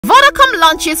Vodacom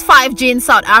launches 5G in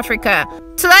South Africa.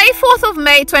 Today, 4th of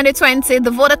May 2020, the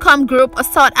Vodacom Group, a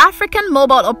South African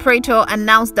mobile operator,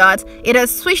 announced that it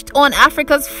has switched on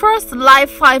Africa's first live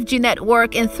 5G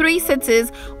network in 3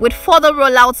 cities, with further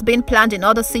rollouts being planned in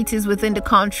other cities within the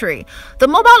country. The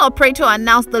mobile operator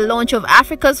announced the launch of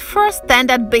Africa's first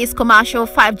standard-based commercial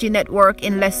 5G network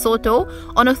in Lesotho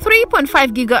on a 3.5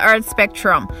 GHz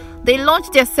spectrum. They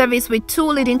launched their service with 2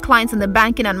 leading clients in the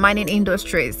banking and mining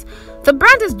industries. The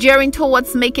brand is gearing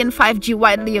towards making 5G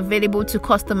widely available to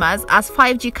customers as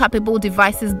 5G-capable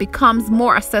devices becomes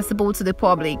more accessible to the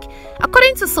public.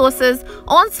 According to sources,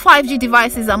 once 5G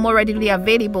devices are more readily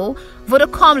available,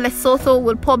 Vodacom Lesotho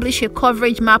will publish a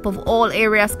coverage map of all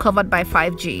areas covered by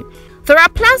 5G. There are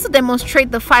plans to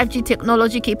demonstrate the 5G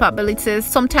technology capabilities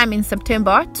sometime in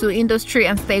September to industry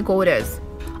and stakeholders.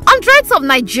 Hundreds of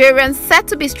Nigerians set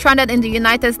to be stranded in the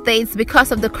United States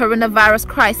because of the coronavirus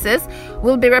crisis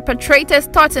will be repatriated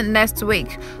starting next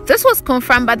week. This was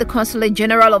confirmed by the Consulate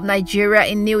General of Nigeria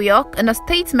in New York in a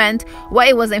statement where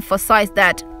it was emphasized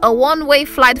that a one-way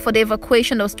flight for the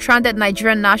evacuation of stranded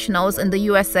Nigerian nationals in the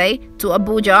USA to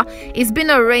Abuja is being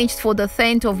arranged for the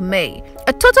 10th of May.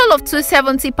 A total of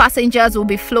 270 passengers will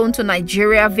be flown to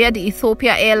Nigeria via the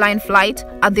Ethiopia airline flight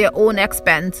at their own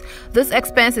expense. This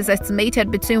expense is estimated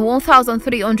between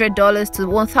 $1,300 to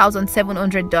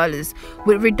 $1,700,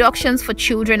 with reductions for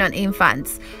children and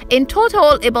infants. In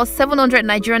total, about 700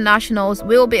 Nigerian nationals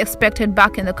will be expected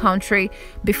back in the country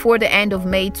before the end of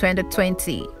May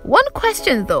 2020. One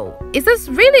question though, is this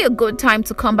really a good time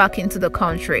to come back into the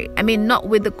country? I mean, not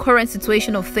with the current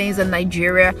situation of things in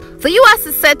Nigeria. The US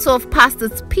is said to have passed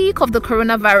its peak of the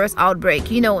coronavirus outbreak.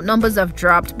 Numbers have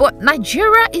dropped, but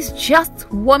Nigeria is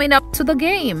just warming up to the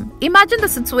game. Imagine the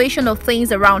situation of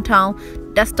things around town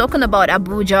that's talking about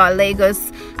Abuja or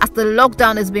Lagos as the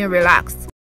lockdown is being relaxed.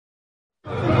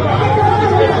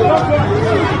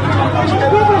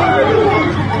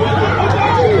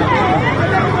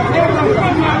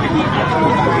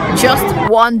 Just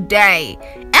one day.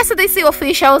 SADC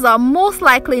officials are most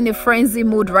likely in a frenzy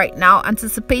mood right now,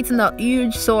 anticipating a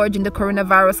huge surge in the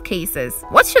coronavirus cases.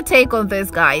 What's your take on this,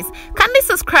 guys? Kindly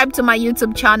subscribe to my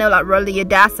YouTube channel at Rolly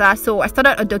Adasa. So I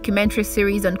started a documentary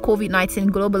series on COVID-19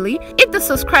 globally. Hit the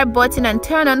subscribe button and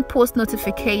turn on post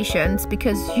notifications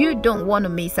because you don't want to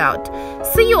miss out.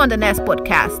 See you on the next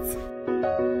podcast.